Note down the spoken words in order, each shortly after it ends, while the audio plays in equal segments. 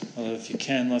Well, if you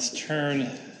can, let's turn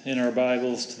in our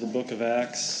Bibles to the book of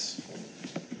Acts.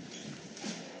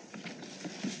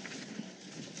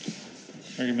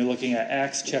 We're going to be looking at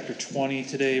Acts chapter 20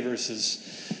 today, verses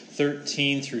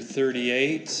 13 through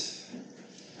 38.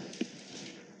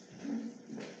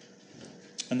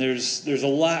 And there's a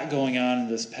lot going on in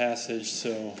this passage,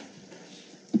 so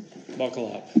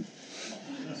buckle up.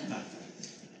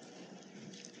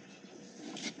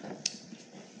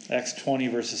 Acts 20,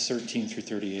 verses 13 through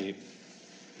 38.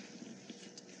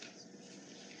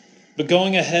 But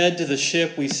going ahead to the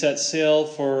ship, we set sail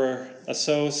for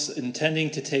Assos,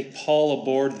 intending to take Paul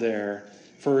aboard there,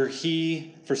 for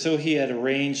so he had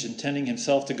arranged, intending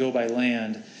himself to go by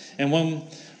land. And when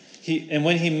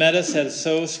he met us at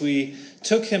Assos, we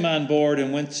took him on board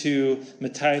and went to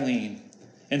Mytilene.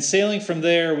 And sailing from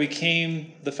there, we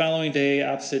came the following day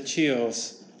opposite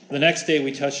Chios. The next day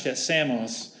we touched at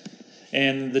Samos.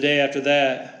 And the day after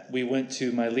that, we went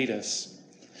to Miletus.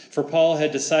 For Paul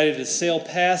had decided to sail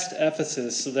past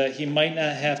Ephesus so that he might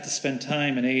not have to spend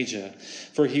time in Asia,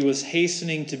 for he was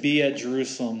hastening to be at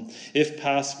Jerusalem, if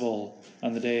possible,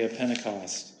 on the day of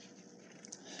Pentecost.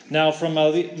 Now from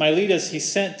Miletus he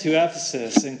sent to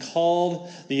Ephesus and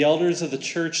called the elders of the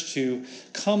church to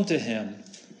come to him.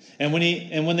 And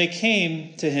when they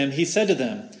came to him, he said to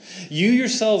them, "You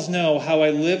yourselves know how I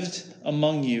lived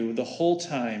among you the whole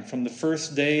time from the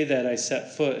first day that I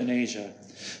set foot in Asia,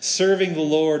 serving the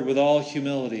Lord with all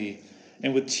humility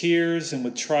and with tears and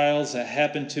with trials that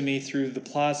happened to me through the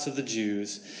plots of the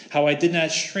Jews, how I did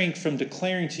not shrink from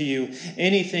declaring to you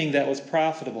anything that was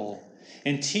profitable,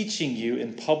 and teaching you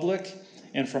in public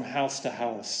and from house to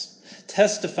house,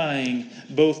 testifying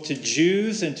both to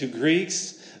Jews and to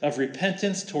Greeks of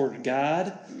repentance toward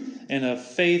God and of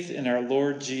faith in our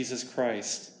Lord Jesus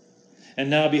Christ. And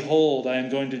now, behold, I am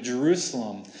going to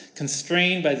Jerusalem,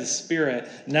 constrained by the Spirit,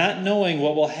 not knowing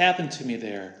what will happen to me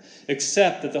there,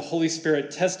 except that the Holy Spirit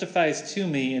testifies to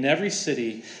me in every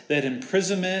city that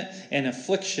imprisonment and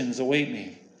afflictions await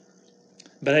me.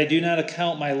 But I do not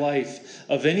account my life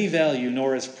of any value,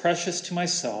 nor as precious to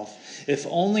myself, if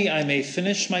only I may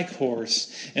finish my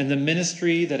course in the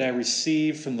ministry that I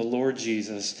received from the Lord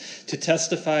Jesus, to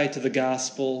testify to the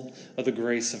gospel of the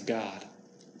grace of God.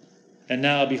 And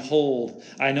now, behold,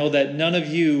 I know that none of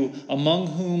you among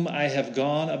whom I have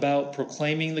gone about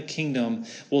proclaiming the kingdom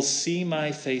will see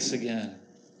my face again.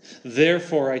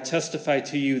 Therefore, I testify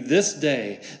to you this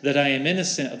day that I am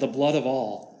innocent of the blood of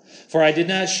all. For I did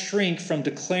not shrink from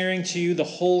declaring to you the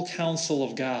whole counsel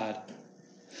of God.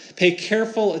 Pay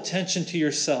careful attention to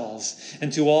yourselves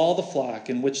and to all the flock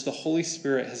in which the Holy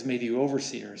Spirit has made you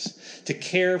overseers, to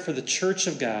care for the church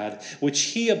of God, which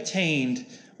he obtained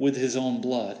with his own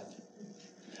blood.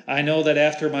 I know that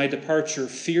after my departure,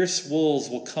 fierce wolves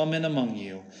will come in among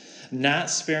you, not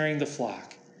sparing the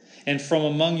flock. And from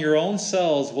among your own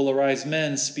selves will arise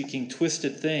men speaking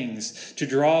twisted things to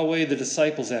draw away the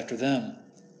disciples after them.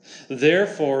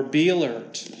 Therefore, be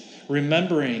alert,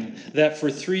 remembering that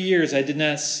for 3 years I did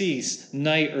not cease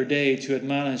night or day to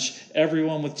admonish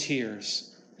everyone with tears.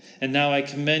 And now I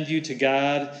commend you to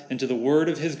God and to the word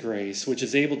of his grace, which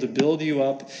is able to build you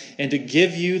up and to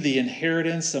give you the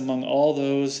inheritance among all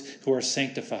those who are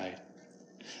sanctified.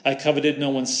 I coveted no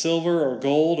one's silver or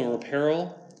gold or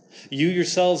apparel. You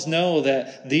yourselves know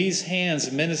that these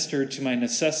hands ministered to my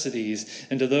necessities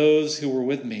and to those who were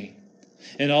with me.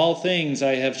 In all things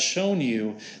I have shown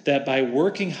you that by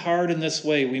working hard in this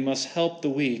way we must help the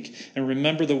weak and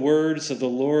remember the words of the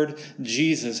Lord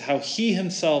Jesus, how he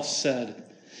himself said,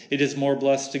 "It is more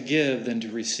blessed to give than to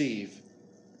receive."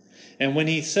 And when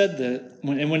he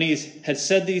had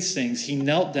said these things, he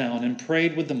knelt down and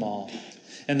prayed with them all.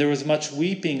 And there was much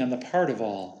weeping on the part of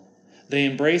all. They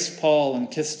embraced Paul and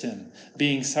kissed him,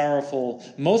 being sorrowful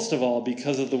most of all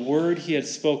because of the word he had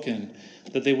spoken,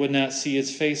 that they would not see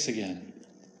his face again.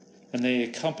 And they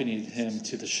accompanied him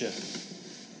to the ship.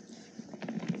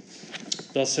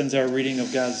 Thus ends our reading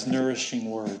of God's nourishing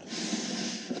word.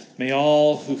 May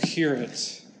all who hear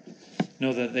it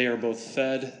know that they are both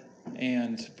fed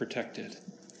and protected.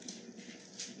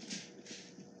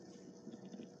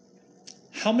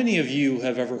 How many of you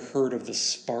have ever heard of the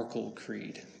Sparkle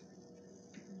Creed?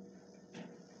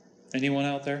 Anyone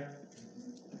out there?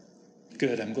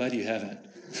 Good, I'm glad you haven't.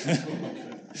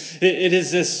 It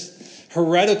is this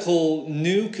heretical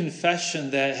new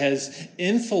confession that has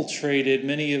infiltrated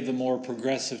many of the more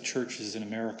progressive churches in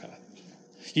America.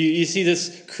 You see,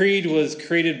 this creed was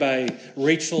created by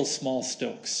Rachel Small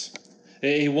Stokes,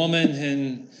 a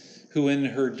woman who in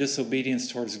her disobedience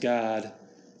towards God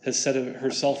has set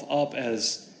herself up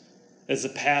as a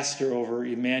pastor over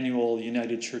Emmanuel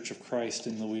United Church of Christ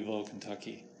in Louisville,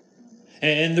 Kentucky.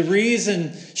 And the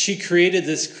reason she created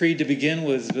this creed to begin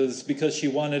with was because she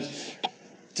wanted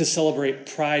to celebrate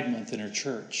Pride Month in her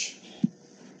church.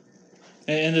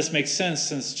 And this makes sense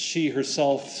since she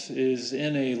herself is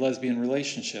in a lesbian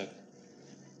relationship.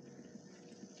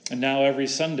 And now every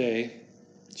Sunday,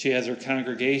 she has her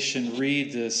congregation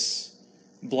read this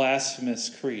blasphemous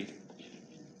creed.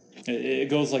 It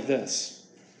goes like this.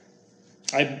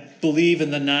 I believe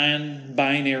in the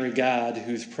non-binary God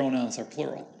whose pronouns are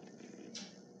plural.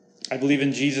 I believe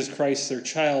in Jesus Christ, their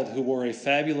child, who wore a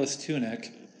fabulous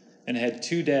tunic and had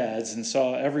 2 dads and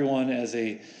saw everyone as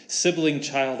a sibling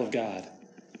child of God.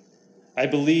 I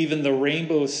believe in the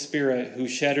rainbow spirit who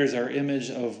shatters our image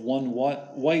of one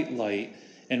white light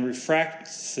and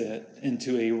refracts it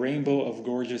into a rainbow of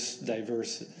gorgeous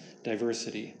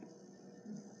diversity.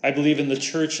 I believe in the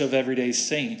church of everyday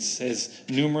saints, as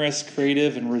numerous,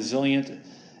 creative, and resilient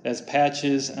as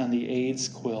patches on the AIDS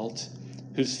quilt,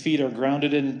 whose feet are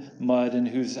grounded in mud and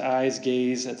whose eyes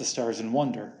gaze at the stars in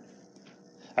wonder.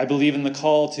 I believe in the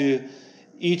call to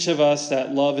each of us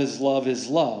that love is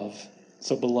love,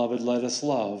 so beloved, let us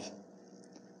love.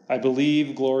 I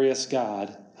believe, glorious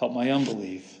God, help my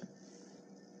unbelief.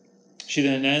 She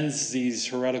then ends these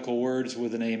heretical words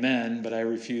with an amen, but I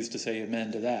refuse to say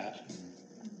amen to that.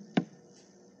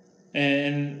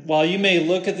 And while you may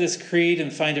look at this creed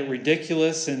and find it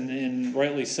ridiculous, and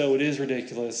rightly so, it is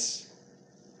ridiculous,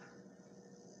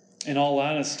 in all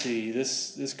honesty,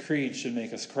 this creed should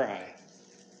make us cry.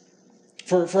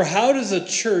 For how does a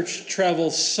church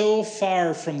travel so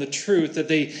far from the truth that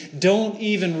they don't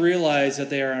even realize that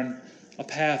they are on a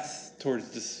path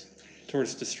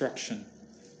towards destruction?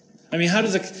 I mean, how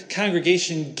does a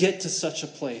congregation get to such a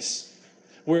place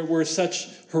where such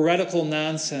heretical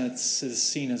nonsense is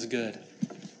seen as good?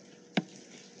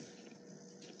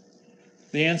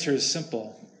 The answer is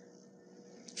simple.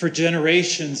 For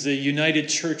generations, the United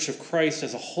Church of Christ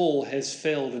as a whole has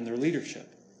failed in their leadership.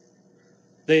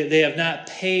 They have not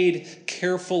paid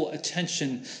careful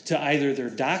attention to either their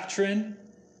doctrine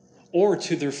or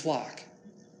to their flock.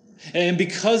 And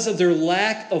because of their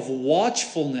lack of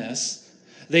watchfulness,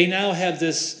 they now have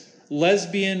this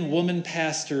lesbian woman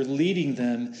pastor leading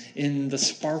them in the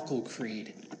Sparkle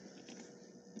Creed.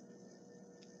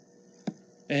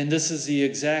 And this is the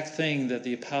exact thing that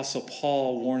the Apostle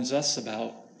Paul warns us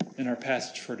about in our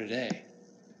passage for today.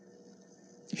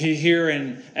 Here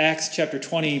in Acts chapter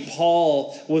 20,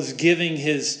 Paul was giving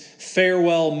his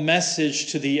farewell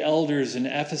message to the elders in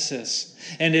Ephesus.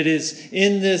 And it is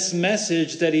in this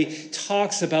message that he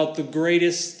talks about the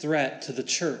greatest threat to the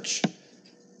church.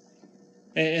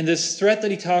 And this threat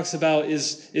that he talks about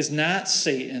is not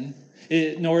Satan,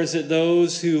 nor is it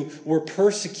those who were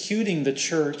persecuting the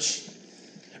church.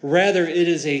 Rather, it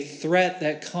is a threat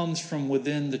that comes from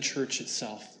within the church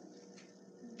itself.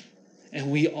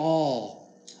 And we all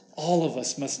of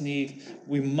us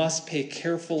must pay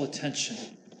careful attention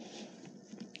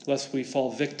lest we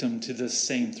fall victim to this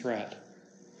same threat.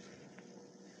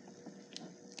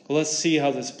 Well, let's see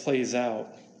how this plays out.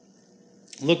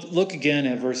 Look again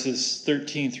at verses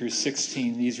 13 through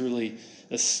 16. These really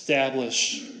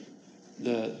establish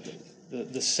the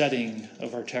setting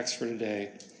of our text for today.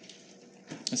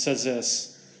 It says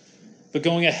this: "But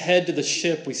going ahead to the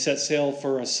ship, we set sail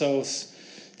for Assos,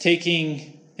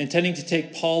 intending to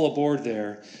take Paul aboard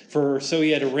there, for so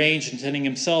he had arranged, intending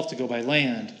himself to go by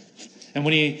land. And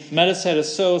when he met us at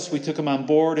Assos, we took him on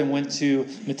board and went to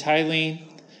Mytilene.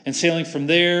 And sailing from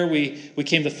there, we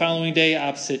came the following day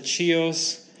opposite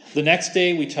Chios. The next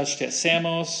day we touched at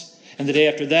Samos, and the day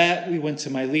after that we went to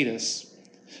Miletus.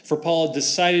 For Paul had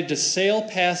decided to sail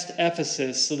past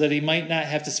Ephesus so that he might not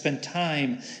have to spend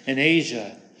time in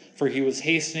Asia, for he was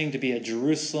hastening to be at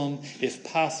Jerusalem, if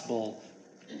possible,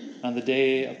 on the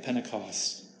day of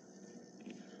Pentecost."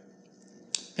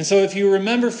 And so if you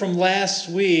remember from last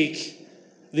week,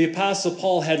 the Apostle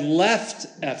Paul had left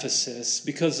Ephesus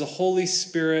because the Holy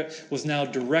Spirit was now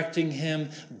directing him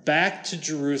back to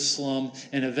Jerusalem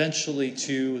and eventually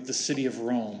to the city of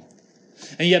Rome.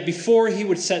 And yet before he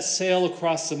would set sail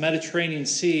across the Mediterranean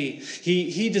Sea,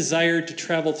 he desired to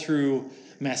travel through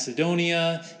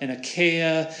Macedonia and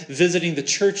Achaia, visiting the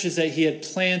churches that he had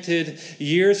planted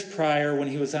years prior when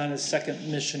he was on his second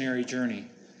missionary journey.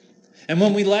 And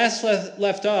when we last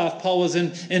left off, Paul was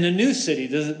in a new city,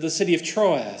 the city of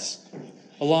Troas,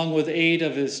 along with 8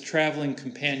 of his traveling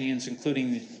companions,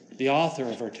 including the author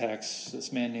of our text,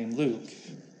 this man named Luke.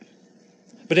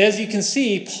 But as you can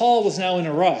see, Paul was now in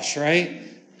a rush, right?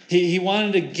 He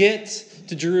wanted to get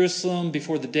to Jerusalem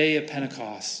before the day of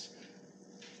Pentecost.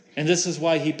 And this is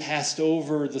why he passed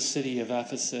over the city of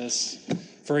Ephesus,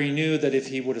 for he knew that if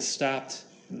he would have stopped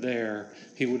there,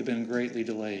 he would have been greatly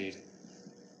delayed.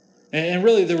 And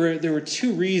really, there were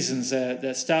two reasons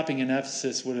that stopping in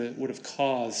Ephesus would have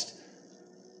caused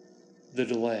the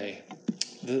delay.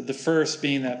 The first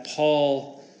being that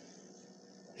Paul,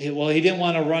 he didn't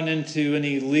want to run into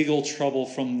any legal trouble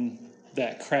from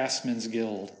that craftsman's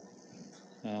guild.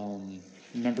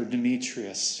 Remember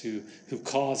Demetrius, who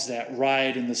caused that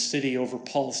riot in the city over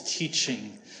Paul's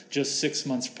teaching just 6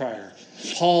 months prior.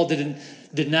 Paul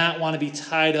did not want to be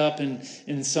tied up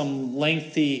in some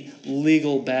lengthy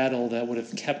legal battle that would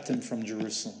have kept him from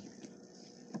Jerusalem.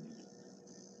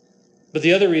 But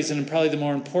the other reason, and probably the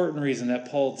more important reason that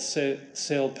Paul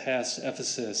sailed past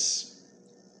Ephesus,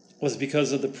 was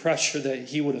because of the pressure that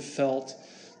he would have felt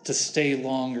to stay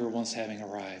longer once having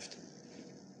arrived.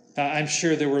 I'm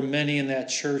sure there were many in that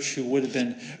church who would have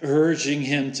been urging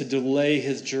him to delay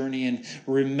his journey and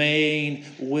remain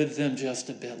with them just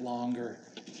a bit longer.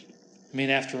 I mean,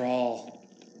 after all,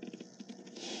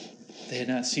 they had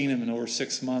not seen him in over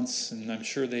 6 months, and I'm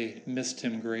sure they missed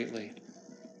him greatly.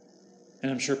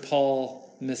 And I'm sure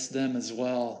Paul missed them as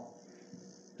well,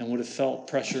 and would have felt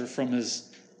pressure from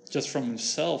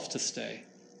himself to stay.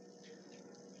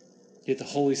 Yet the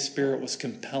Holy Spirit was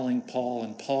compelling Paul,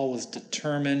 and Paul was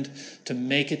determined to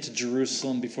make it to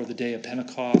Jerusalem before the day of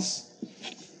Pentecost.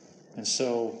 And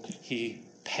so he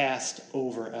passed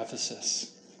over Ephesus.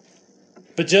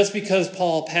 But just because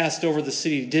Paul passed over the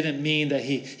city didn't mean that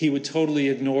he would totally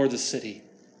ignore the city,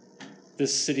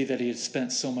 this city that he had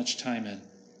spent so much time in.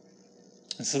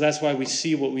 And so that's why we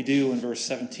see what we do in verse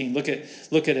 17. Look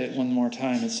at it one more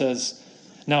time. It says,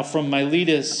 "Now from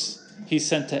Miletus he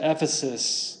sent to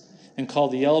Ephesus and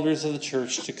called the elders of the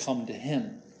church to come to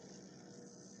him."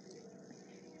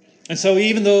 And so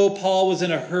even though Paul was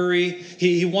in a hurry,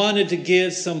 he wanted to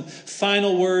give some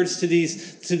final words to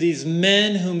these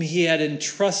men whom he had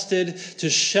entrusted to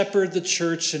shepherd the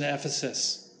church in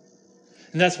Ephesus.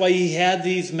 And that's why he had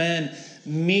these men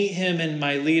meet him in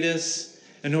Miletus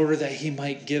in order that he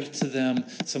might give to them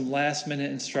some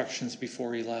last-minute instructions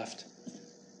before he left.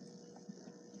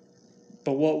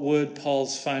 But what would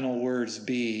Paul's final words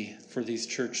be for these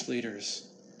church leaders?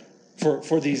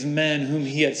 For these men whom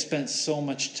he had spent so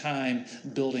much time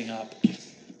building up?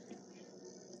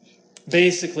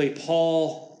 Basically,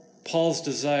 Paul's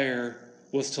desire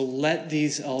was to let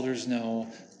these elders know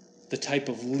the type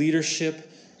of leadership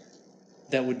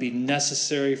that would be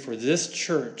necessary for this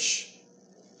church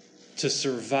to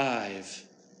survive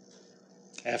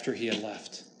after he had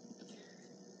left.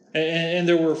 And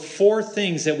there were 4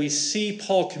 things that we see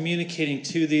Paul communicating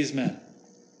to these men.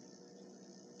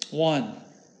 1,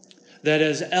 that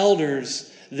as elders,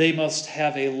 they must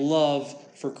have a love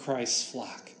for Christ's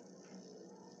flock.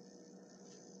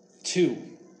 2,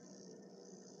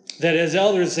 that as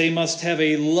elders, they must have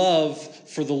a love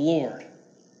for the Lord.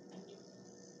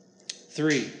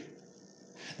 3,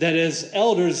 that as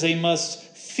elders, they must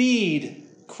feed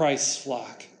Christ's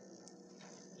flock.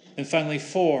 And finally,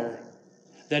 4,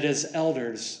 that as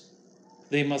elders,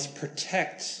 they must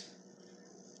protect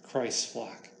Christ's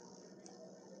flock.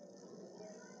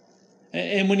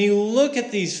 And when you look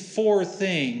at these 4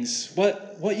 things,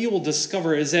 what you will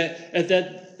discover is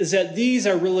that these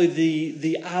are really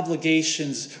the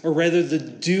obligations, or rather the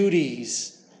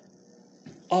duties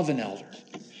of an elder.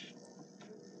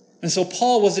 And so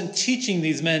Paul wasn't teaching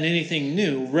these men anything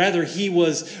new. Rather, he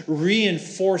was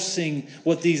reinforcing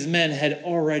what these men had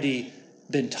already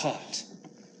been taught.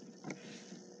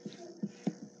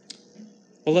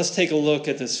 Well, let's take a look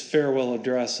at this farewell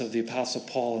address of the Apostle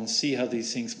Paul and see how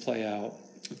these things play out.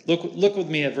 Look with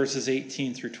me at verses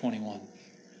 18 through 21.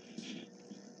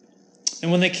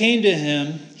 "And when they came to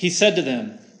him, he said to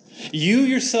them, 'You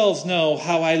yourselves know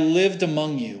how I lived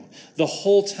among you the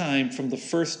whole time from the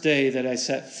first day that I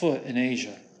set foot in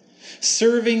Asia,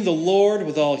 serving the Lord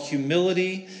with all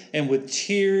humility and with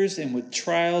tears and with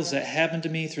trials that happened to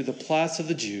me through the plots of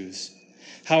the Jews.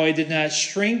 How I did not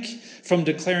shrink from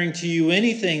declaring to you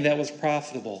anything that was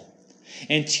profitable,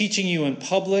 and teaching you in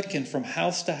public and from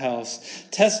house to house,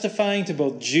 testifying to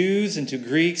both Jews and to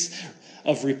Greeks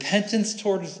of repentance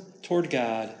toward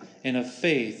God and of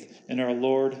faith in our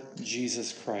Lord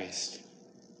Jesus Christ.'"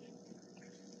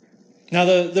 Now,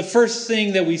 the first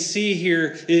thing that we see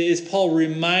here is Paul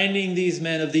reminding these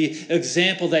men of the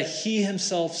example that he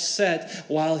himself set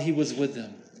while he was with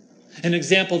them. An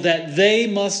example that they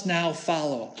must now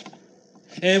follow.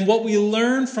 And what we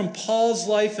learn from Paul's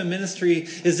life and ministry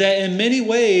is that in many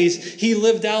ways, he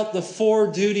lived out the 4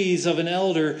 duties of an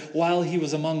elder while he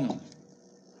was among them.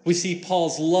 We see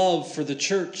Paul's love for the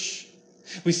church.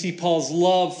 We see Paul's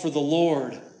love for the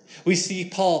Lord. We see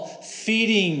Paul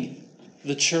feeding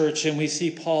the church, and we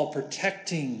see Paul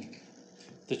protecting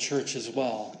the church as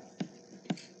well.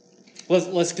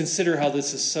 Let's consider how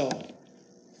this is so.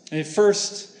 And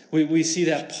first, we see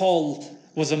that Paul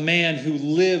was a man who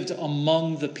lived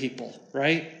among the people,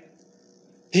 right?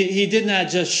 He did not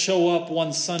just show up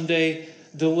one Sunday,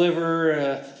 deliver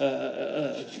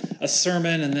a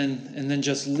sermon, and then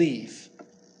just leave.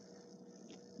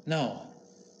 No.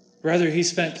 Rather, he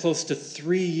spent close to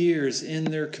 3 years in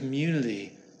their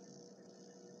community.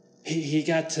 He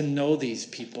got to know these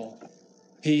people.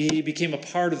 He became a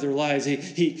part of their lives.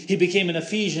 He became an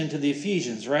Ephesian to the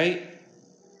Ephesians, right?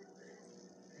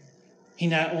 He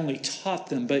not only taught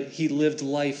them, but he lived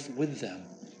life with them.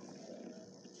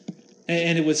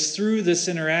 And it was through this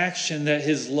interaction that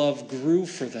his love grew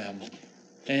for them,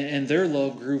 and their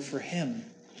love grew for him.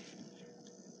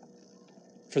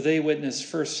 For they witnessed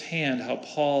firsthand how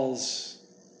Paul's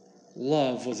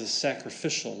love was a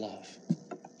sacrificial love.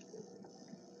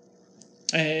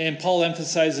 And Paul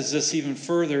emphasizes this even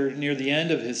further near the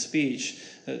end of his speech.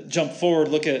 Jump forward,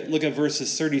 look at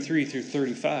verses 33 through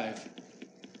 35.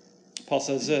 Paul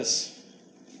says this: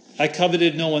 I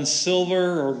coveted no one's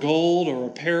silver or gold or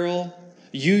apparel.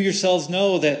 You yourselves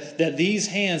know that these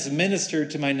hands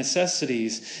ministered to my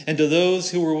necessities and to those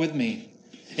who were with me.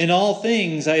 In all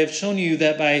things I have shown you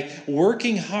that by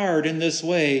working hard in this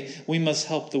way, we must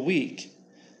help the weak.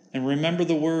 And remember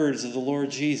the words of the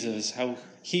Lord Jesus, how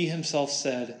he himself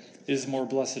said, it is more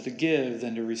blessed to give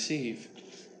than to receive.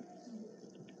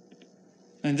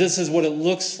 And this is what it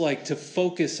looks like to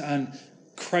focus on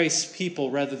Christ's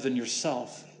people rather than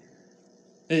yourself.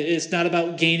 It's not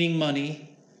about gaining money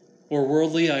or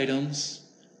worldly items.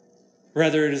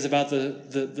 Rather, it is about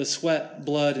the sweat,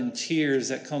 blood, and tears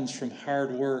that comes from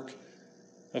hard work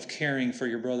of caring for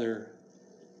your brother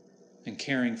and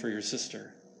caring for your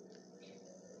sister.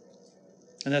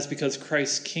 And that's because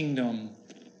Christ's kingdom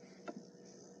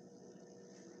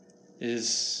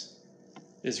is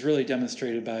really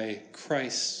demonstrated by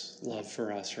Christ's love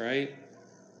for us, right?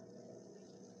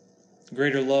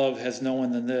 Greater love has no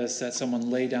one than this, that someone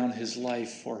lay down his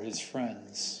life for his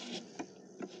friends.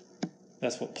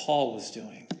 That's what Paul was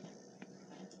doing.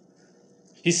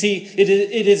 You see, it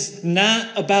is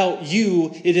not about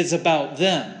you, it is about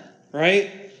them, right?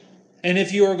 And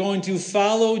if you are going to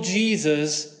follow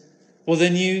Jesus, well,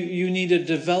 then you need to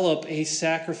develop a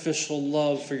sacrificial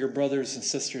love for your brothers and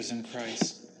sisters in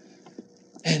Christ.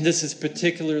 And this is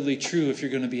particularly true if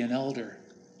you're going to be an elder.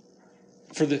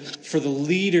 For the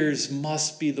leaders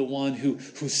must be the one who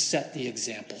set the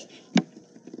example.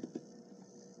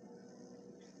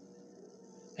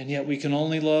 And yet we can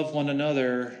only love one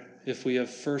another if we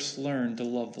have first learned to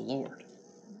love the Lord.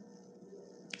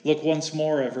 Look once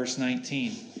more at verse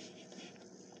 19.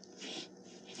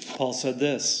 Paul said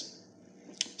this: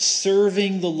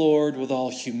 serving the Lord with all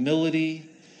humility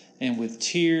and with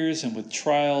tears and with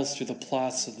trials through the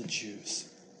plots of the Jews.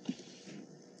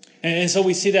 And so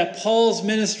we see that Paul's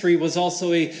ministry was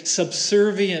also a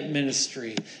subservient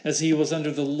ministry as he was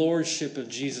under the lordship of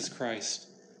Jesus Christ.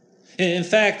 In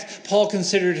fact, Paul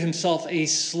considered himself a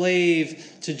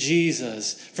slave to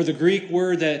Jesus. For the Greek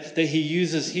word that he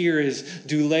uses here is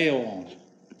douleon,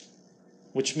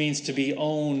 which means to be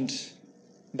owned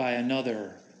by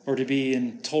another or to be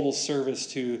in total service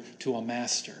to a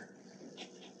master.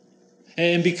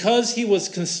 And because he was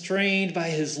constrained by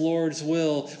his Lord's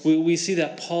will, we see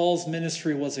that Paul's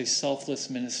ministry was a selfless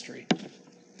ministry,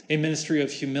 a ministry of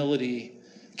humility,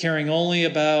 caring only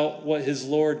about what his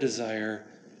Lord desired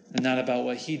and not about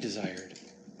what he desired.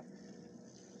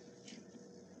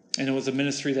 And it was a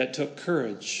ministry that took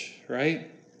courage, right?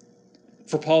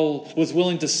 For Paul was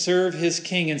willing to serve his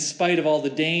king in spite of all the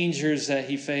dangers that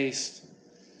he faced.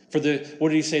 What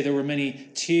did he say? There were many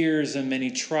tears and many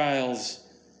trials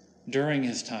during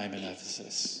his time in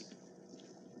Ephesus.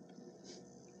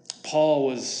 Paul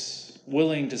was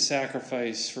willing to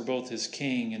sacrifice for both his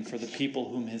king and for the people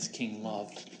whom his king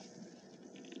loved.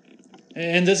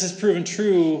 And this is proven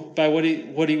true by what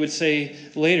he would say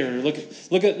later.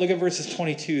 Look at verses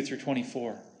 22 through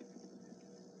 24.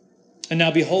 And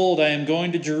now behold, I am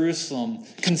going to Jerusalem,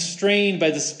 constrained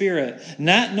by the Spirit,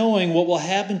 not knowing what will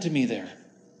happen to me there,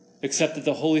 except that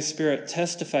the Holy Spirit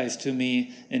testifies to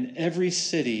me in every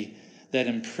city that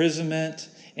imprisonment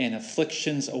and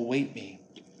afflictions await me.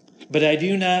 But I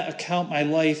do not account my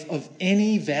life of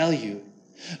any value,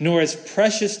 nor as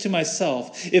precious to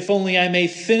myself, if only I may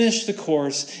finish the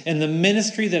course and the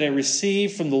ministry that I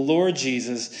received from the Lord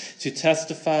Jesus to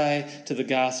testify to the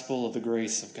gospel of the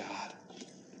grace of God.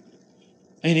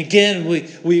 And again,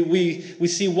 we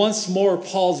see once more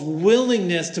Paul's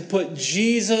willingness to put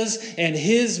Jesus and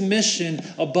his mission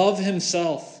above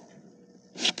himself.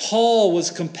 Paul was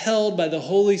compelled by the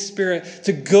Holy Spirit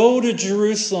to go to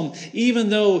Jerusalem, even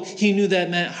though he knew that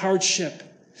meant hardship,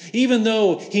 even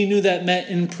though he knew that meant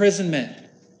imprisonment.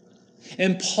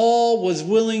 And Paul was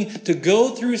willing to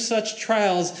go through such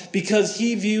trials because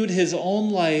he viewed his own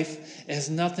life as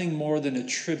nothing more than a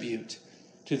tribute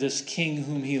to this king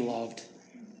whom he loved.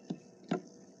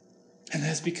 And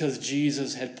that's because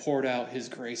Jesus had poured out his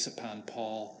grace upon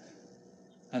Paul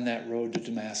on that road to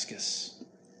Damascus.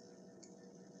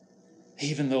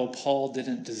 Even though Paul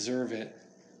didn't deserve it,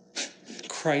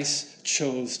 Christ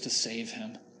chose to save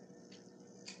him.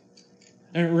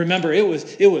 And remember, it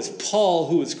was Paul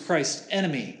who was Christ's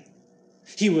enemy.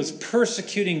 He was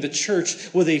persecuting the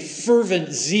church with a fervent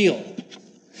zeal.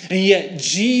 And yet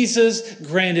Jesus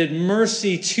granted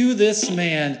mercy to this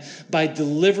man by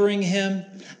delivering him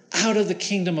out of the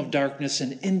kingdom of darkness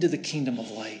and into the kingdom of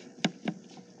light.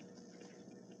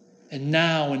 And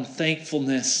now in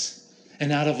thankfulness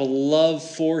and out of a love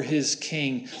for his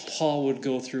king, Paul would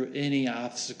go through any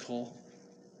obstacle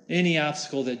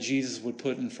that Jesus would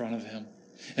put in front of him,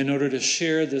 in order to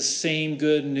share the same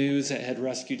good news that had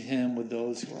rescued him with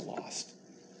those who were lost.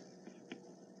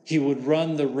 He would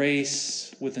run the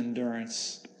race with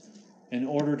endurance in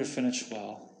order to finish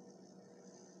well.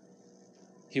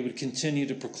 He would continue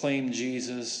to proclaim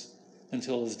Jesus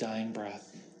until his dying breath.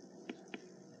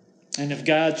 And if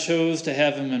God chose to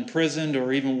have him imprisoned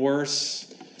or even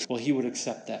worse, well, he would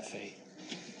accept that fate.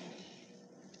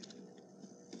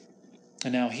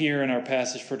 And now here in our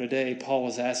passage for today, Paul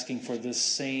was asking for this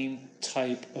same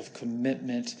type of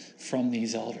commitment from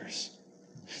these elders.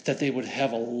 That they would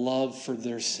have a love for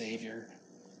their Savior,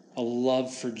 a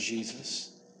love for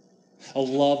Jesus, a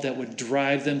love that would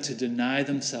drive them to deny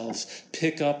themselves,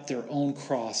 pick up their own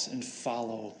cross, and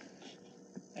follow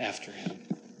after him.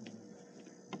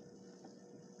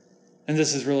 And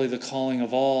this is really the calling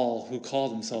of all who call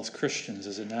themselves Christians,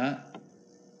 is it not?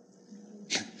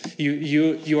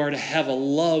 You are to have a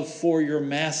love for your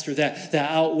master that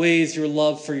outweighs your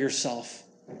love for yourself.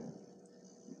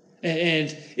 And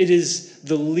it is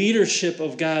the leadership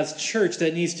of God's church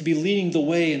that needs to be leading the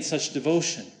way in such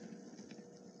devotion.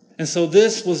 And so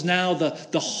this was now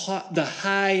the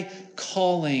high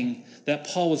calling that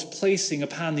Paul was placing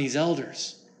upon these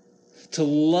elders, to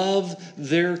love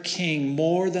their king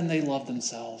more than they love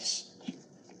themselves.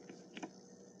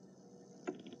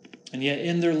 And yet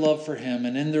in their love for him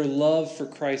and in their love for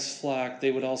Christ's flock, they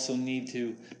would also need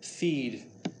to feed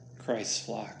Christ's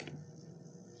flock.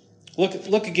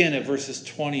 Look again at verses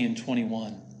 20 and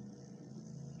 21.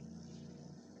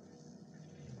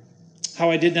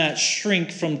 How I did not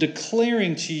shrink from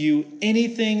declaring to you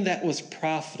anything that was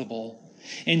profitable,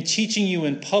 and teaching you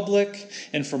in public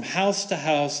and from house to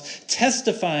house,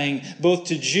 testifying both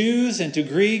to Jews and to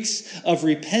Greeks of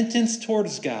repentance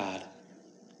towards God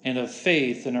and of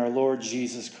faith in our Lord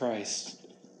Jesus Christ.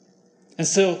 And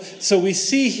so we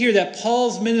see here that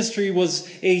Paul's ministry was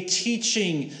a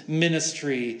teaching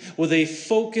ministry with a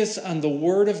focus on the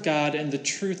Word of God and the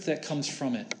truth that comes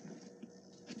from it.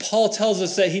 Paul tells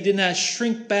us that he did not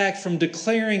shrink back from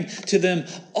declaring to them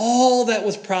all that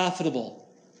was profitable.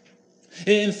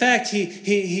 In fact,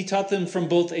 he taught them from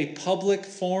both a public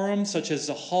forum, such as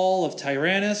the Hall of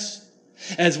Tyrannus,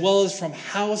 as well as from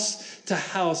house to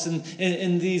house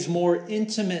in these more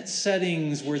intimate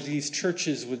settings where these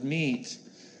churches would meet.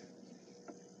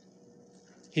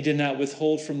 He did not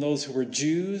withhold from those who were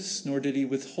Jews, nor did he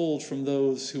withhold from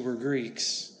those who were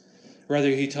Greeks. Rather,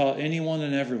 he taught anyone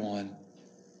and everyone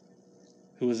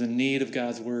who was in need of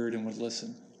God's word and would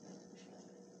listen.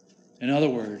 In other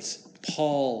words,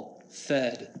 Paul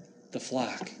fed the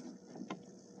flock.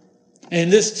 And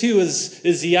this too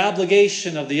is the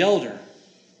obligation of the elder.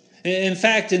 In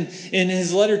fact, in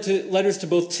his letters to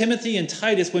both Timothy and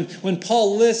Titus, when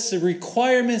Paul lists the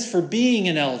requirements for being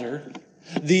an elder,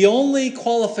 the only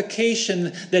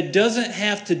qualification that doesn't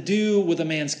have to do with a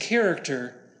man's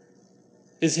character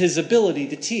is his ability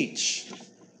to teach.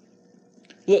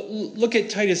 Look at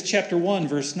Titus chapter 1,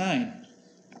 verse 9.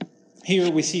 Here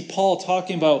we see Paul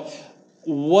talking about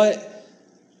what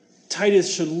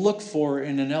Titus should look for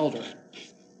in an elder.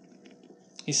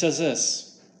 He says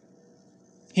this: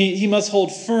 He must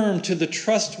hold firm to the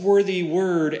trustworthy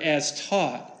word as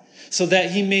taught, so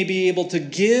that he may be able to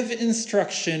give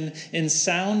instruction in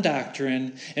sound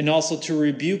doctrine and also to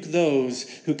rebuke those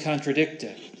who contradict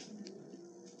it.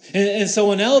 And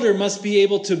so an elder must be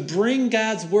able to bring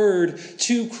God's word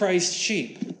to Christ's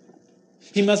sheep.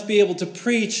 He must be able to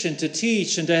preach and to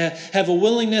teach and to have a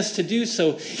willingness to do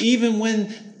so, even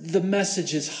when the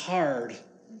message is hard,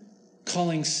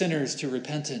 calling sinners to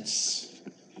repentance.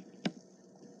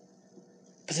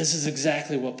 But this is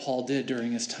exactly what Paul did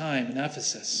during his time in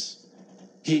Ephesus.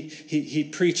 He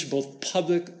preached both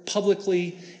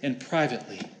publicly and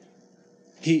privately.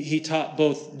 He taught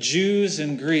both Jews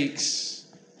and Greeks.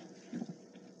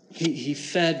 He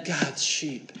fed God's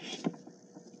sheep.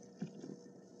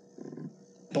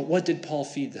 But what did Paul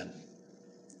feed them?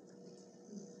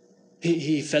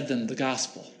 He fed them the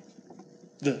gospel,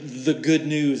 the good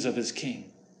news of his king.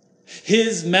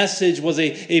 His message was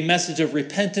a message of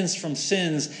repentance from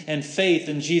sins and faith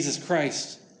in Jesus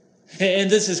Christ.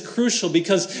 And this is crucial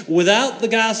because without the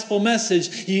gospel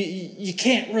message, you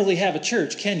can't really have a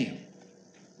church, can you?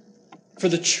 For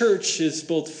the church is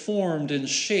both formed and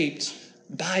shaped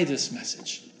by this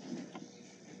message.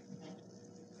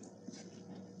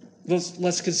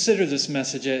 Let's consider this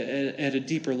message at a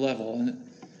deeper level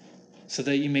so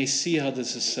that you may see how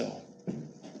this is so.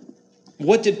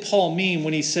 What did Paul mean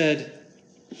when he said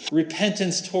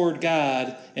repentance toward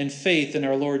God and faith in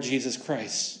our Lord Jesus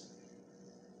Christ?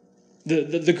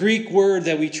 The Greek word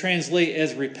that we translate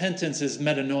as repentance is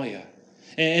metanoia.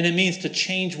 And it means to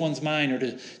change one's mind or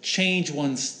to change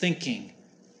one's thinking.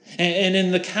 And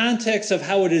in the context of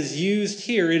how it is used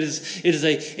here, it is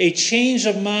a change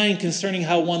of mind concerning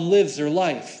how one lives their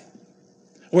life.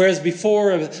 Whereas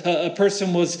before a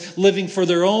person was living for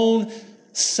their own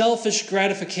selfish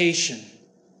gratification,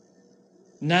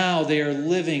 now they are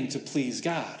living to please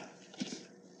God.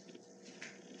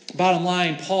 Bottom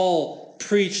line, Paul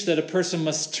preached that a person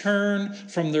must turn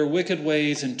from their wicked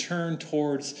ways and turn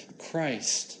towards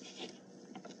Christ.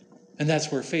 And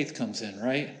that's where faith comes in,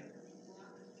 right?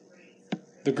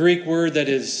 The Greek word that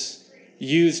is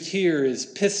used here is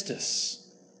pistis.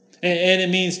 And it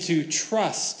means to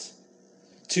trust,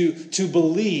 to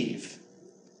believe.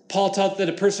 Paul taught that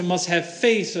a person must have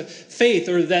faith,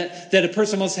 or that a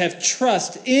person must have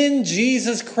trust in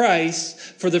Jesus Christ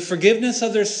for the forgiveness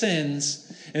of their sins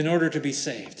in order to be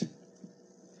saved.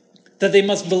 That they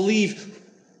must believe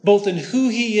both in who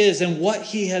he is and what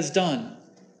he has done.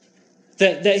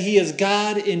 That he is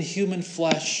God in human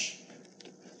flesh.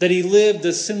 That he lived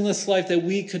the sinless life that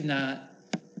we could not.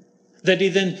 That he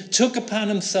then took upon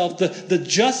himself the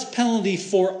just penalty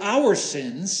for our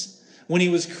sins when he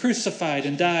was crucified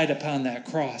and died upon that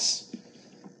cross.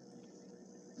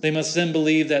 They must then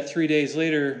believe that 3 days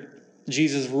later,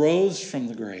 Jesus rose from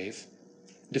the grave,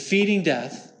 defeating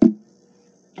death,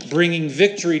 bringing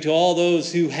victory to all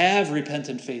those who have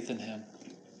repentant faith in him.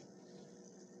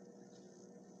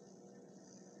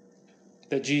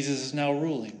 That Jesus is now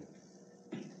ruling,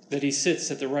 that he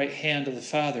sits at the right hand of the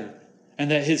Father, and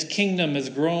that his kingdom is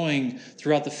growing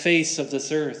throughout the face of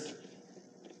this earth.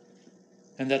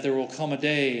 And that there will come a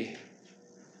day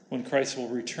when Christ will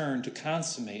return to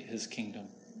consummate his kingdom.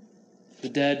 The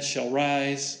dead shall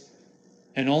rise,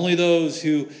 and only those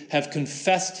who have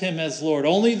confessed him as Lord,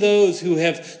 only those who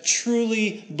have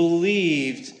truly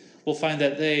believed will find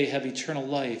that they have eternal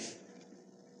life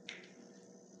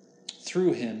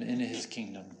through him in his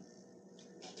kingdom.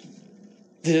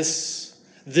 This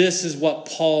is what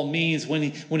Paul means when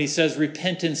he says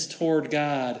repentance toward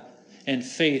God and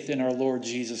faith in our Lord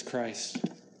Jesus Christ.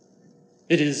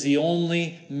 It is the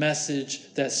only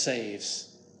message that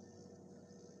saves.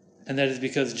 And that is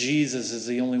because Jesus is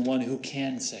the only one who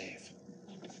can save.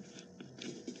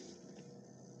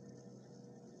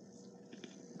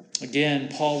 Again,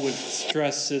 Paul would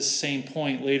stress this same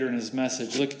point later in his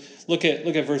message. Look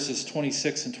at verses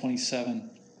 26 and 27.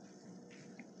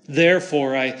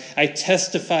 Therefore, I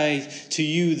testify to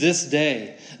you this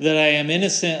day that I am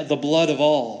innocent of the blood of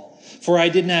all. For I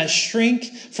did not shrink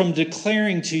from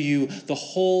declaring to you the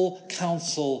whole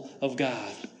counsel of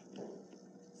God.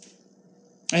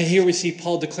 And here we see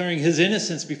Paul declaring his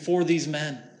innocence before these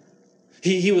men.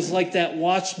 He was like that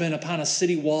watchman upon a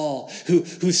city wall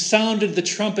who sounded the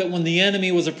trumpet when the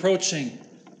enemy was approaching.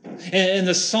 And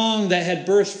the song that had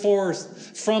burst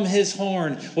forth from his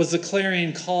horn was the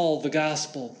clarion call of the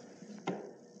gospel.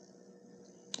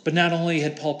 But not only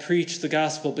had Paul preached the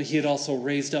gospel, but he had also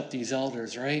raised up these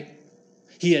elders, right?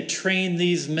 He had trained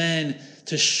these men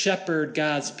to shepherd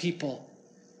God's people.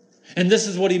 And this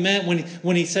is what he meant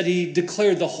when he said he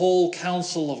declared the whole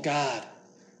counsel of God.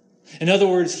 In other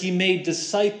words, he made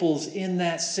disciples in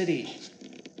that city.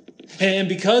 And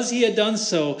because he had done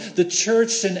so, the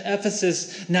church in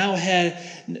Ephesus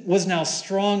was now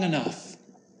strong enough,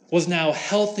 was now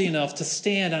healthy enough to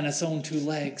stand on its own two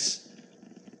legs.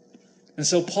 And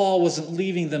so Paul wasn't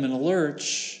leaving them in a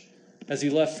lurch as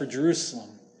he left for Jerusalem.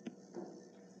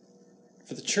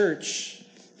 For the church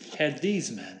had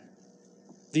these men,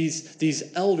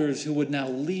 these elders who would now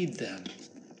lead them.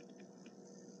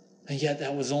 And yet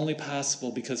that was only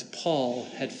possible because Paul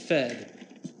had fed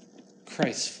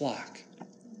Christ's flock.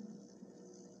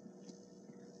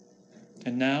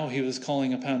 And now he was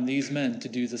calling upon these men to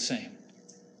do the same.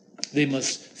 They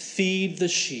must feed the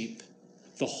sheep,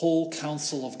 the whole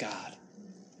counsel of God.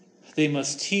 They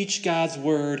must teach God's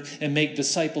word and make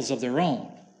disciples of their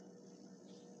own.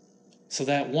 So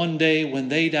that one day when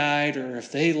they died or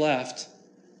if they left,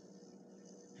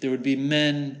 there would be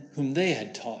men whom they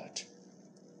had taught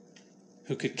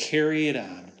who could carry it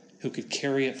on, who could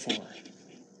carry it forward.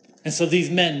 And so these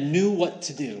men knew what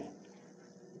to do.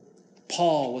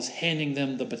 Paul was handing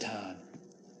them the baton.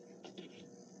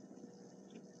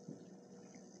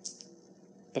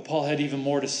 But Paul had even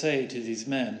more to say to these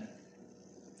men.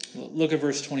 Look at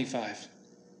verse 25.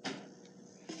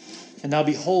 And now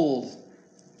behold,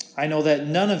 I know that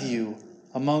none of you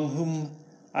among whom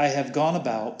I have gone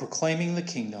about proclaiming the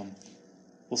kingdom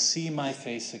will see my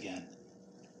face again.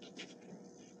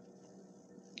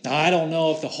 Now, I don't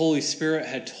know if the Holy Spirit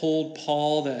had told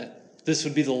Paul that this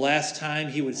would be the last time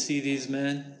he would see these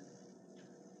men,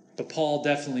 but Paul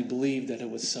definitely believed that it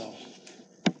was so.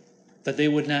 That they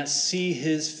would not see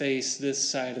his face this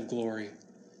side of glory.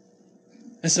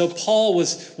 And so Paul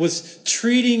was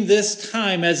treating this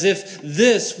time as if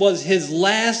this was his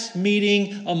last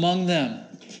meeting among them.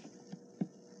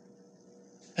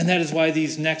 And that is why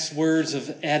these next words of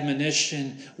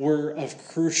admonition were of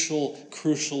crucial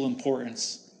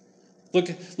importance. Look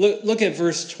at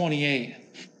verse 28.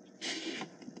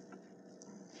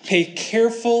 Pay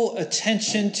careful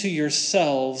attention to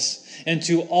yourselves and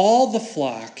to all the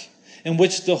flock in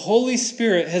which the Holy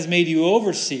Spirit has made you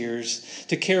overseers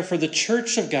to care for the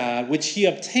church of God, which he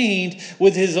obtained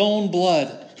with his own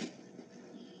blood.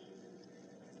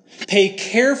 Pay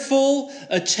careful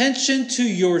attention to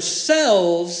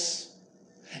yourselves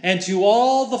and to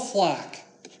all the flock.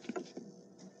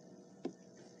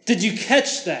 Did you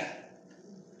catch that?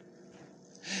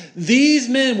 These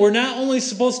men were not only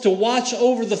supposed to watch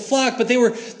over the flock, but they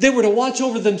were to watch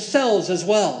over themselves as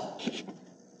well.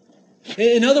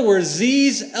 In other words,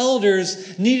 these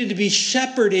elders needed to be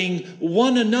shepherding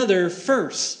one another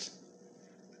first.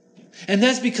 And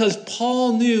that's because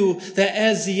Paul knew that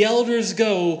as the elders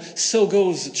go, so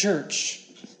goes the church.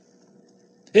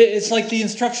 It's like the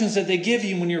instructions that they give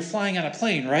you when you're flying on a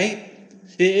plane, right?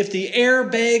 If the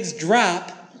airbags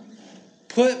drop,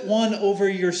 put one over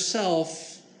yourself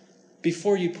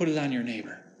before you put it on your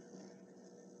neighbor.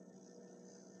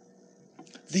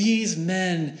 These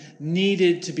men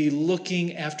needed to be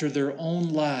looking after their own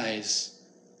lives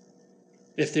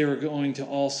if they were going to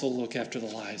also look after the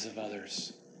lives of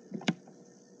others.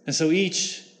 And so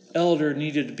each elder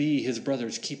needed to be his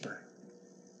brother's keeper,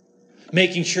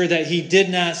 making sure that he did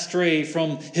not stray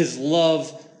from his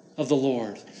love of the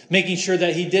Lord, making sure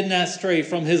that he did not stray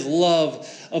from his love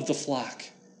of the flock,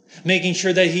 making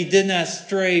sure that he did not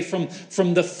stray from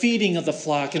the feeding of the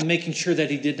flock, and making sure that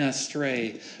he did not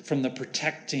stray from the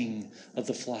protecting of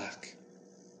the flock.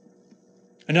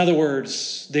 In other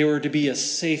words, they were to be a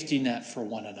safety net for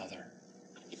one another.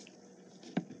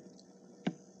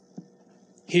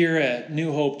 Here at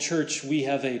New Hope Church, we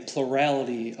have a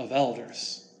plurality of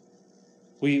elders.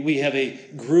 We have a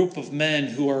group of men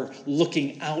who are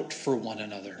looking out for one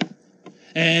another.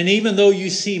 And even though you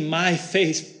see my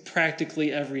face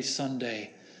practically every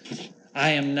Sunday,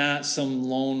 I am not some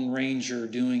lone ranger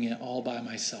doing it all by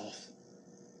myself.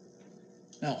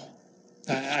 No,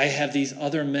 I have these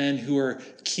other men who are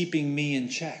keeping me in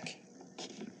check.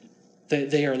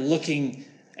 They are looking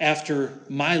after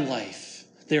my life.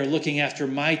 They are looking after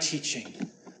my teaching.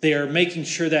 They are making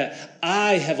sure that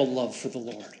I have a love for the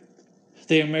Lord.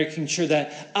 They are making sure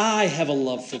that I have a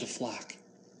love for the flock.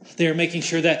 They are making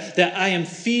sure that I am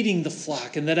feeding the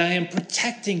flock and that I am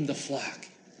protecting the flock.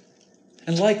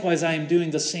 And likewise, I am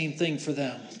doing the same thing for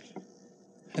them.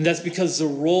 And that's because the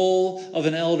role of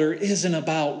an elder isn't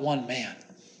about one man.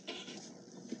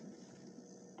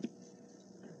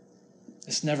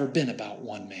 It's never been about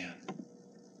one man.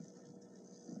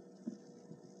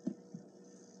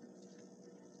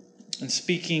 And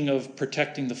speaking of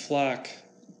protecting the flock,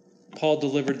 Paul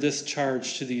delivered this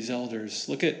charge to these elders.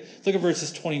 Look at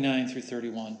verses 29 through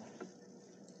 31.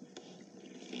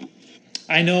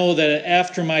 I know that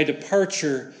after my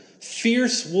departure,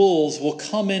 fierce wolves will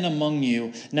come in among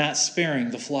you, not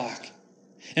sparing the flock.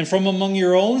 And from among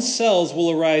your own selves will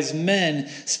arise men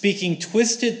speaking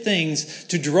twisted things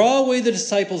to draw away the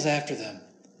disciples after them.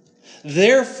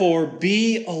 Therefore,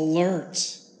 be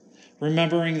alert,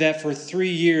 remembering that for 3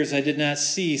 years I did not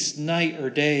cease night or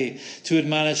day to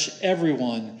admonish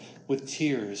everyone with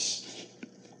tears.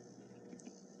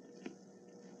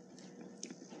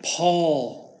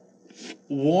 Paul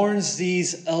warns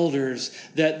these elders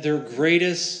that their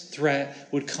greatest threat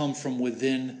would come from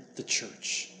within the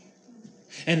church.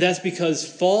 And that's because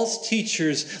false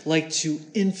teachers like to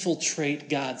infiltrate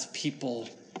God's people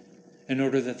in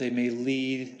order that they may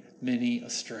lead many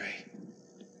astray.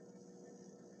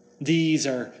 These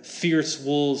are fierce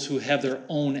wolves who have their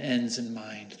own ends in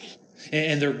mind,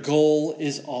 and their goal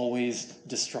is always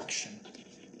destruction.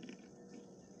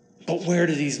 But where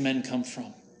do these men come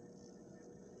from?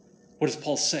 What does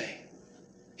Paul say?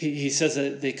 He says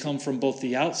that they come from both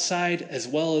the outside as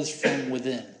well as from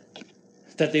within.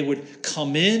 That they would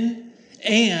come in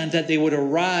and that they would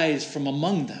arise from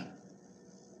among them.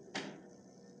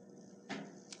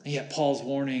 And yet Paul's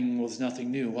warning was nothing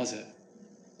new, was it?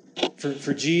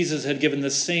 For Jesus had given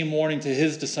the same warning to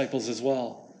his disciples as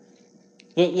well.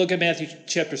 Look at Matthew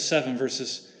chapter 7,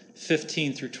 verses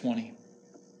 15 through 20.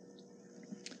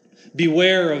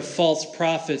 Beware of false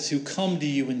prophets who come to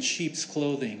you in sheep's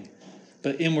clothing,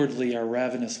 but inwardly are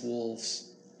ravenous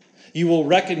wolves. You will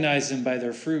recognize them by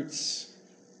their fruits.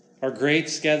 Are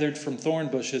grapes gathered from thorn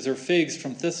bushes, or figs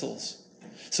from thistles?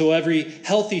 So every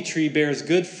healthy tree bears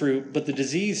good fruit, but the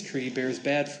diseased tree bears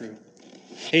bad fruit.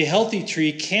 A healthy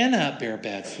tree cannot bear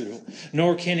bad fruit,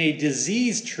 nor can a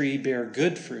diseased tree bear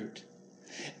good fruit.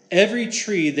 Every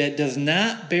tree that does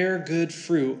not bear good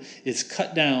fruit is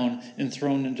cut down and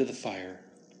thrown into the fire.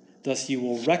 Thus you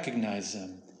will recognize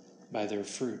them by their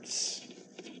fruits.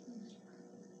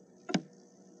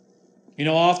 You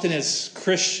know, often as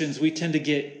Christians, we tend to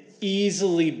get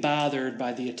easily bothered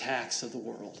by the attacks of the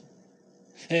world.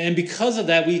 And because of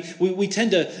that, we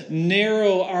tend to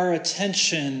narrow our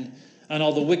attention on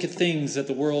all the wicked things that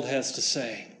the world has to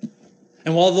say.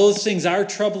 And while those things are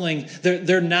troubling,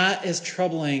 they're not as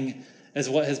troubling as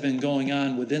what has been going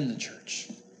on within the church.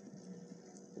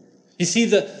 You see,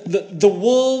 the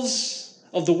wolves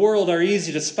of the world are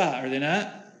easy to spot, are they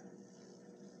not?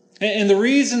 And the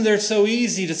reason they're so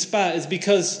easy to spot is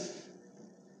because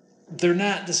they're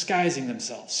not disguising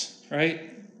themselves, right?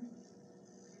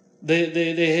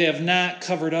 They have not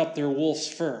covered up their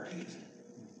wolf's fur.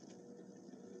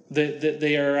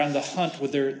 They are on the hunt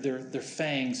with their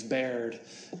fangs bared,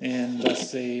 and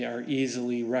thus they are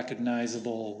easily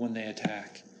recognizable when they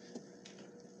attack.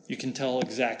 You can tell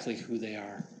exactly who they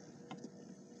are.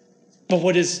 But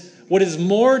what is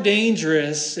more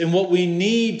dangerous and what we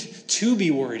need to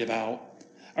be worried about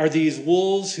are these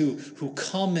wolves who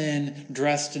come in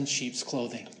dressed in sheep's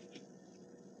clothing.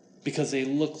 Because they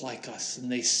look like us and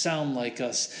they sound like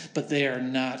us, but they are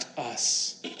not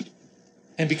us.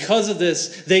 And because of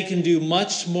this, they can do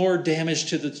much more damage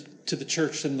to the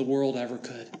church than the world ever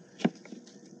could.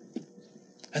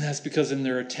 And that's because in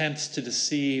their attempts to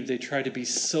deceive, they try to be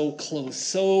so close,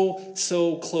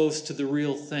 so close to the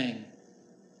real thing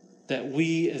that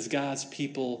we as God's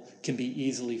people can be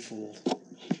easily fooled.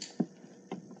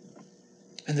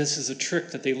 And this is a trick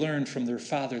that they learned from their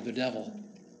father, the devil.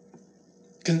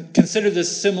 Consider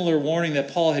this similar warning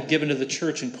that Paul had given to the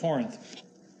church in Corinth.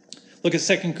 Look at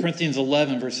 2 Corinthians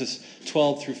 11, verses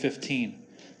 12 through 15.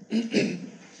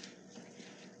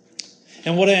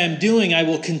 And what I am doing, I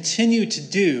will continue to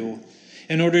do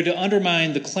in order to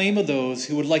undermine the claim of those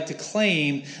who would like to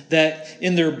claim that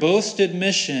in their boasted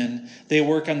mission, they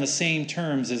work on the same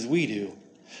terms as we do.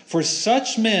 For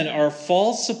such men are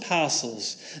false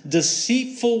apostles,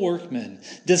 deceitful workmen,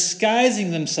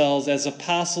 disguising themselves as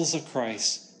apostles of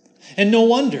Christ. And no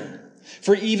wonder,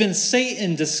 for even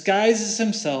Satan disguises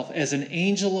himself as an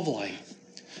angel of light.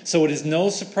 So it is no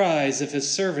surprise if his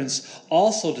servants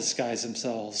also disguise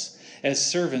themselves as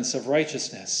servants of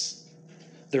righteousness.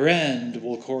 Their end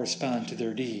will correspond to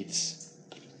their deeds.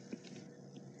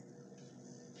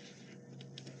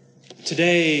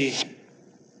 Today,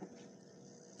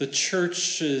 the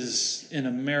churches in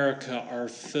America are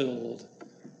filled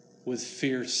with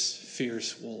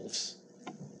fierce wolves.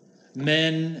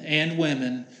 Men and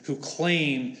women who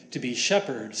claim to be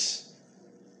shepherds,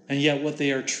 and yet what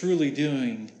they are truly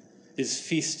doing is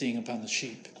feasting upon the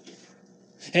sheep.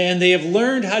 And they have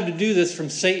learned how to do this from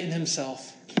Satan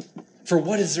himself. For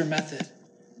what is their method?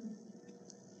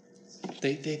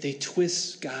 They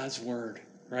twist God's word,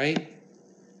 right?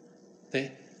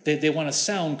 They want to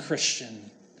sound Christian,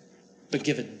 but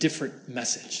give a different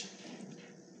message.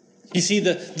 You see,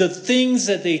 the things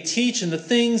that they teach and the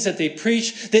things that they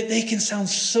preach, they can sound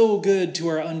so good to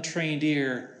our untrained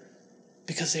ear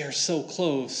because they are so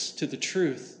close to the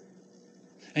truth.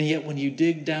 And yet when you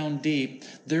dig down deep,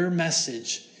 their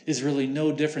message is really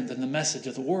no different than the message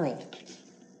of the world.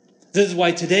 This is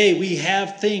why today we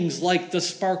have things like the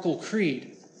Sparkle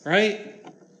Creed, right?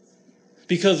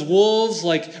 because wolves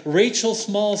like Rachel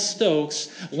Small Stokes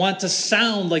want to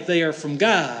sound like they are from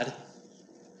God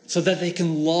so that they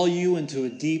can lull you into a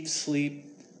deep sleep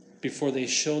before they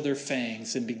show their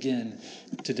fangs and begin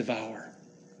to devour.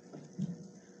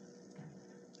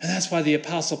 And that's why the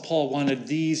Apostle Paul wanted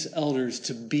these elders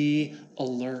to be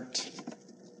alert,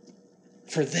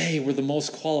 for they were the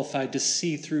most qualified to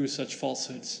see through such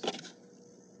falsehoods.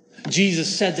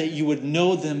 Jesus said that you would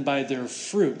know them by their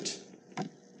fruit.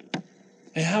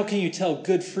 And how can you tell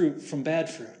good fruit from bad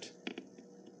fruit?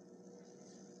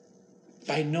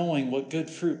 By knowing what good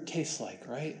fruit tastes like,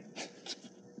 right?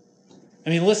 I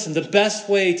mean, listen, the best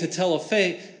way to tell a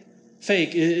fake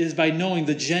is by knowing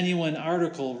the genuine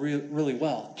article really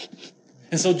well.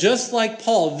 And so just like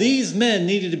Paul, these men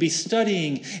needed to be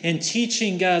studying and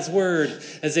teaching God's word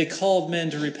as they called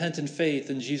men to repentant faith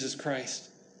in Jesus Christ.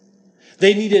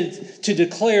 They needed to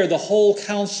declare the whole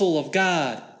counsel of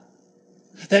God.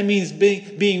 That means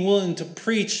being willing to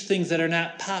preach things that are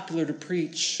not popular to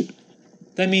preach.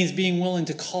 That means being willing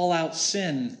to call out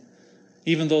sin,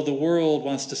 even though the world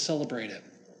wants to celebrate it.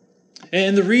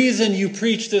 And the reason you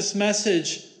preach this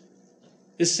message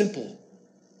is simple.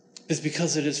 It's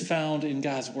because it is found in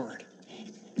God's word.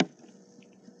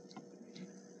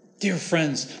 Dear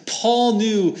friends, Paul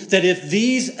knew that if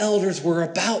these elders were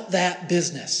about that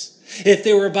business, if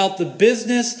they were about the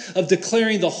business of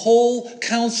declaring the whole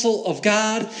counsel of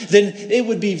God, then it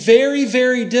would be very,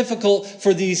 very difficult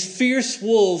for these fierce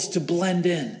wolves to blend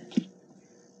in.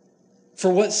 For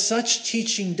what such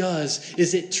teaching does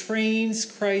is it trains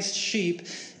Christ's sheep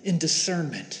in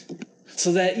discernment,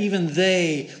 so that even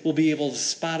they will be able to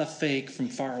spot a fake from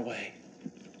far away.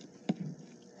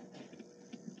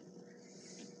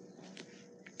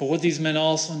 But what these men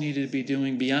also needed to be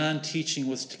doing beyond teaching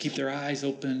was to keep their eyes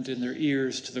opened and their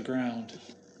ears to the ground.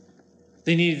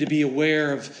 They needed to be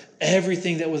aware of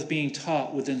everything that was being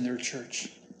taught within their church,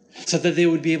 so that they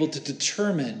would be able to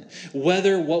determine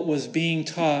whether what was being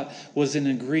taught was in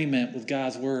agreement with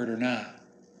God's word or not.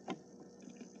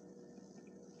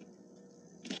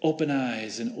 Open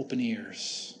eyes and open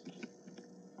ears.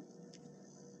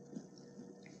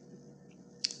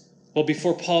 Well,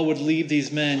 before Paul would leave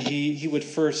these men, he would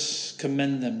first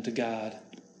commend them to God.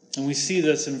 And we see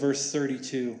this in verse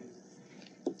 32.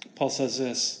 Paul says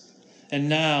this, "And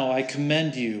now I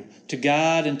commend you to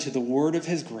God and to the word of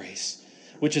his grace,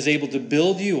 which is able to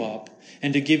build you up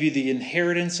and to give you the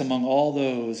inheritance among all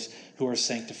those who are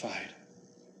sanctified."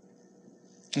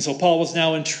 And so Paul was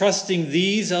now entrusting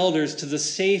these elders to the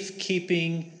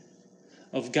safekeeping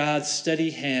of God's steady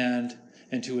hand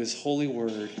and to his holy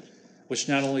word, which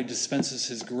not only dispenses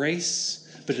his grace,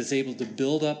 but is able to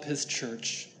build up his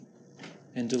church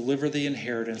and deliver the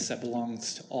inheritance that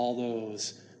belongs to all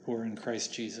those who are in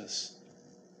Christ Jesus.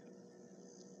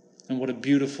 And what a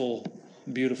beautiful,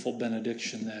 beautiful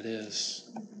benediction that is.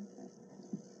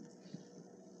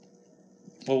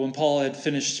 Well, when Paul had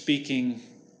finished speaking,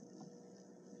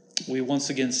 we once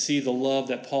again see the love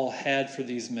that Paul had for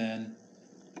these men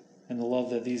and the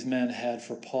love that these men had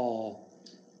for Paul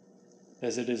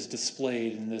as it is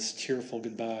displayed in this tearful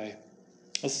goodbye.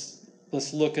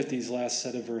 Let's look at these last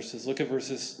set of verses. Look at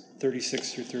verses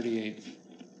 36 through 38.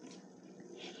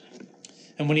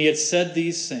 "And when he had said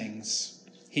these things,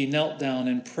 he knelt down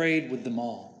and prayed with them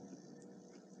all.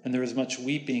 And there was much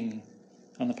weeping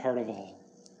on the part of all.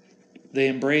 They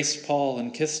embraced Paul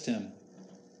and kissed him,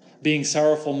 being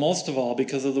sorrowful most of all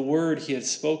because of the word he had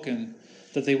spoken,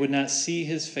 that they would not see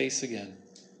his face again.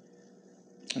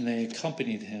 And they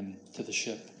accompanied him to the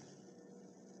ship."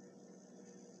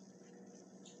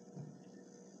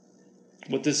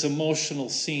 What this emotional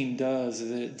scene does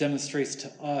is it demonstrates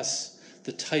to us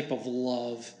the type of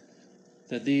love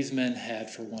that these men had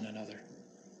for one another.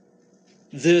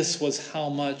 This was how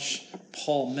much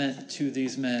Paul meant to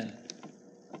these men,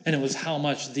 and it was how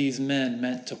much these men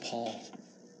meant to Paul.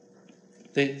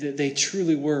 They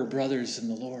truly were brothers in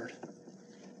the Lord.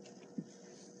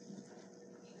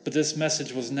 But this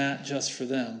message was not just for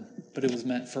them, but it was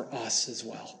meant for us as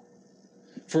well.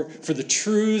 For the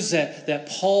truths that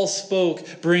Paul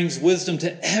spoke brings wisdom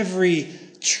to every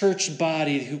church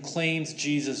body who claims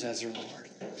Jesus as their Lord,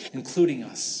 including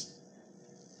us.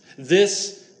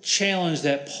 This challenge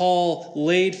that Paul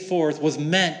laid forth was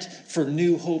meant for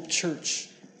New Hope Church.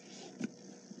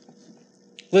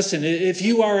 Listen, if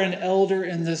you are an elder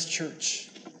in this church,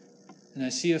 and I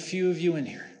see a few of you in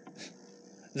here,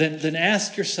 then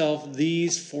ask yourself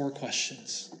these 4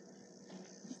 questions.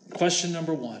 Question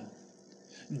number 1,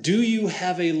 do you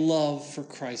have a love for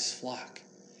Christ's flock?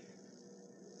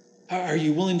 Are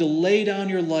you willing to lay down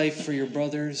your life for your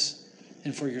brothers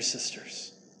and for your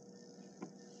sisters?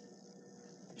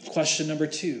 Question number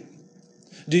 2.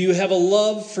 Do you have a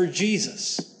love for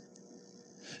Jesus?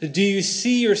 Do you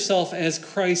see yourself as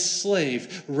Christ's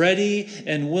slave, ready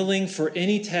and willing for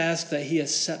any task that he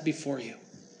has set before you?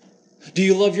 Do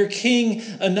you love your King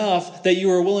enough that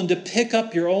you are willing to pick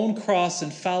up your own cross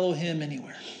and follow him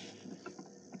anywhere?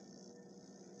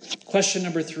 Question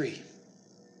number 3.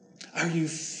 Are you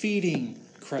feeding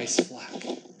Christ's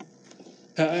flock?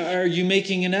 Are you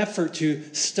making an effort to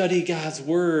study God's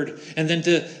word and then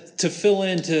to fill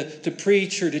in, to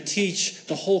preach or to teach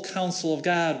the whole counsel of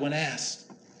God when asked?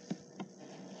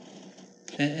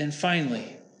 And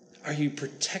finally, are you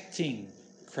protecting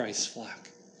Christ's flock?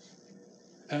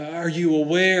 Are you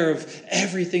aware of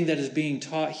everything that is being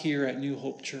taught here at New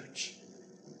Hope Church?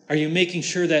 Are you making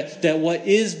sure that what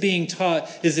is being taught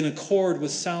is in accord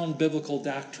with sound biblical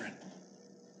doctrine?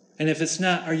 And if it's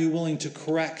not, are you willing to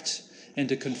correct and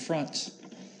to confront?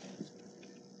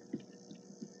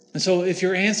 And so if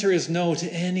your answer is no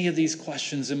to any of these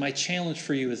questions, then my challenge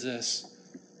for you is this.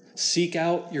 Seek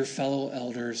out your fellow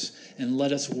elders and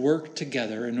let us work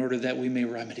together in order that we may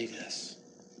remedy this.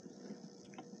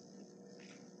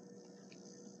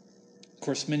 Of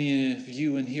course, many of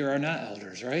you in here are not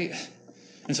elders, right?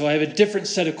 And so I have a different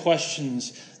set of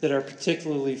questions that are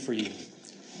particularly for you.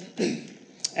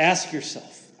 Ask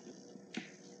yourself,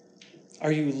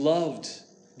 are you loved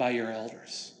by your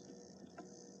elders?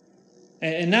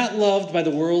 And not loved by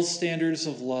the world's standards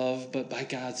of love, but by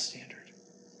God's standard.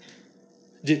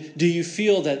 Do you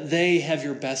feel that they have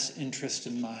your best interest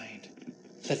in mind?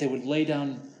 That they would lay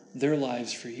down their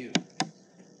lives for you?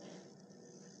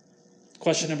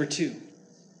 Question number 2.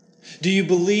 Do you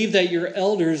believe that your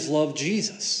elders love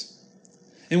Jesus?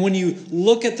 And when you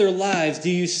look at their lives,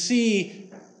 do you see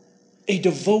a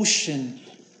devotion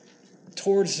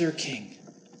towards their King?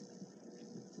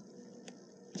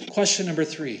 Question number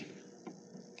 3.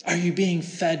 Are you being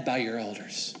fed by your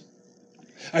elders?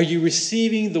 Are you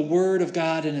receiving the word of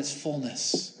God in its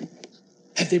fullness?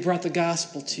 Have they brought the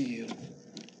gospel to you?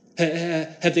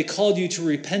 Have they called you to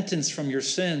repentance from your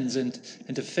sins and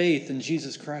to faith in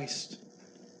Jesus Christ?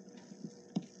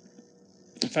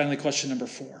 And finally, question number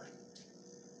 4.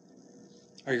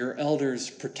 Are your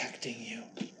elders protecting you?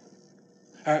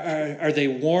 Are they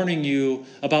warning you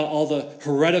about all the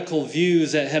heretical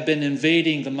views that have been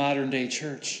invading the modern day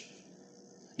church?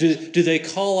 Do they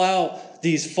call out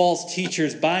these false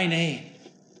teachers by name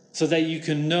so that you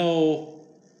can know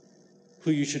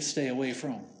who you should stay away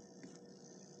from?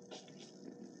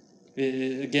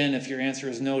 Again, if your answer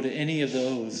is no to any of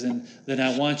those, then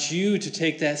I want you to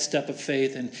take that step of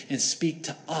faith and speak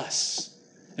to us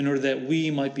in order that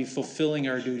we might be fulfilling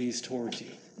our duties towards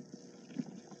you.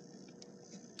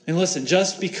 And listen,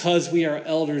 just because we are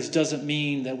elders doesn't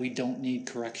mean that we don't need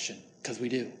correction, because we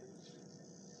do.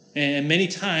 And many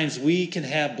times we can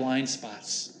have blind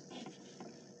spots.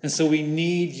 And so we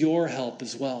need your help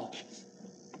as well.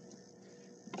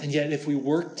 And yet if we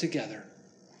work together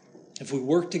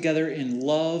in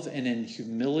love and in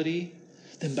humility,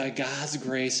 then by God's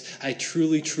grace, I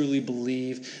truly, truly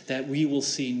believe that we will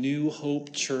see New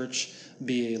Hope Church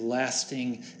be a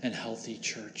lasting and healthy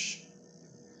church.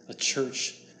 A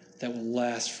church that will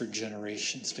last for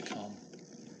generations to come.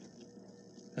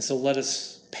 And so let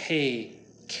us pay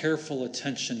careful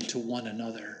attention to one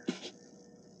another,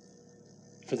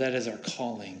 for that is our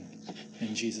calling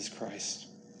in Jesus Christ.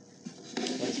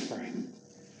 Let us pray.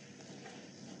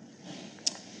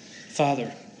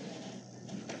 Father,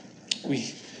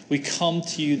 we come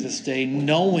to you this day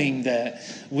knowing that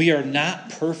we are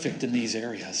not perfect in these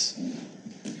areas.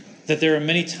 That there are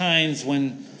many times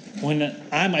when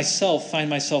I myself find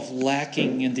myself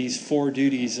lacking in these 4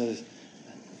 duties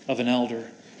of an elder.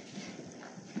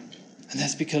 And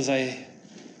that's because I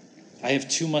have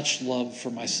too much love for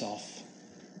myself.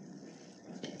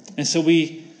 And so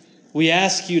we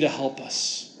ask you to help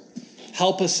us.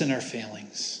 Help us in our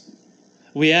failings.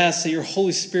 We ask that your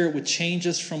Holy Spirit would change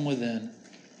us from within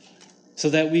so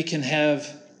that we can have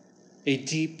a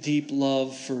deep, deep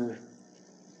love for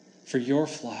your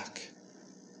flock,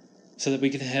 so that we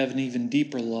can have an even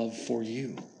deeper love for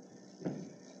you,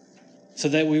 so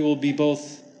that we will be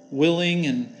both willing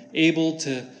and able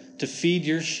to feed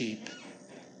your sheep,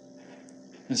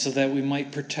 and so that we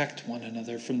might protect one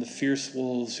another from the fierce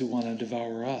wolves who want to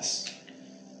devour us.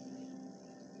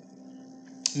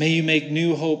 May you make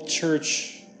New Hope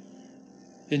Church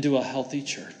into a healthy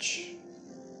church,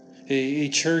 a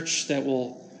church that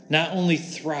will not only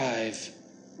thrive,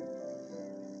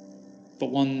 but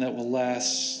one that will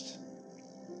last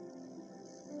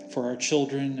for our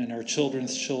children and our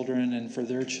children's children and for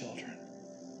their children.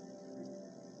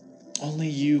 Only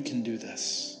you can do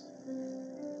this.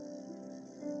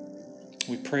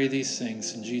 We pray these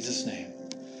things in Jesus' name.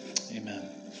 Amen.